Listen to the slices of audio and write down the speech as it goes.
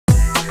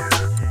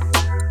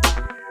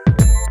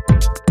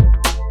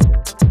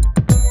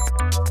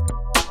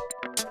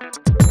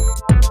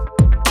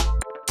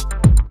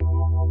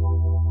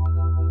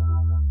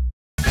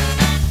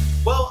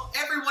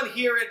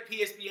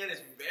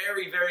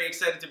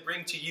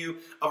bring to you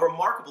a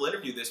remarkable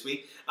interview this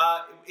week.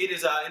 It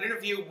is an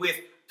interview with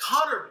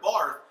Connor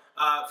Barth,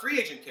 free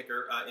agent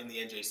kicker in the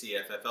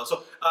NJCFFL.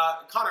 So,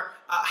 Connor,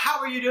 how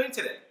are you doing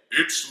today?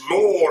 It's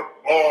Lord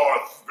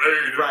Barth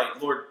Vader. Right,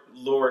 Lord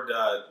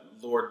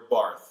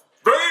Barth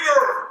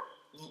Vader!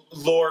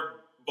 Lord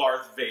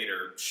Barth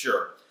Vader,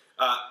 sure.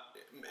 All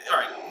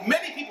right,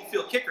 many people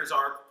feel kickers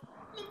are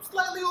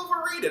slightly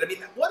overrated. I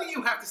mean, what do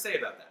you have to say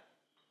about that?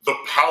 The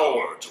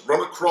power to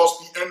run across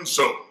the end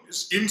zone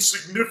is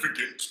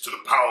insignificant to the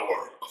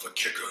power of a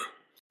kicker.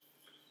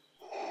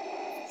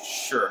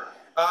 Sure.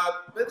 I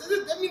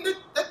mean,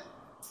 that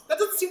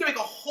doesn't seem to make a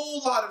whole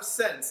lot of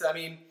sense. I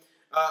mean,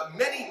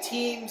 many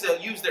teams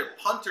use their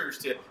punters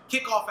to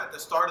kick off at the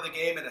start of the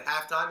game and at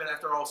halftime and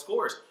after all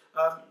scores.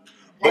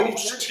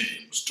 Most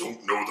teams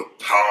don't know the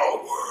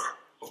power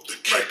of the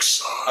kick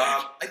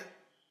side.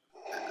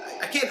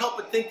 I can't help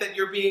but think that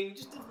you're being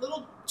just a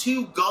little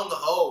too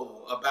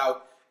gung-ho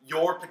about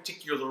your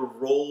particular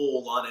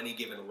role on any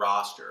given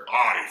roster.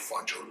 I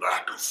find your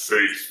lack of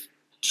faith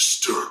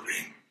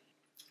disturbing.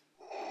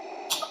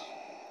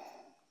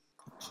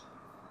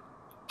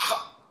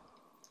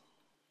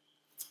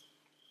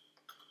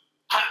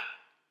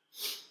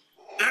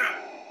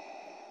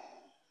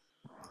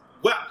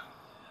 Well,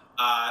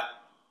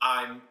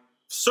 I'm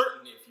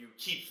certain if you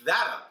keep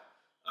that up,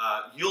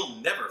 you'll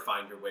never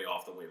find your way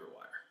off the waiver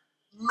wire.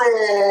 No!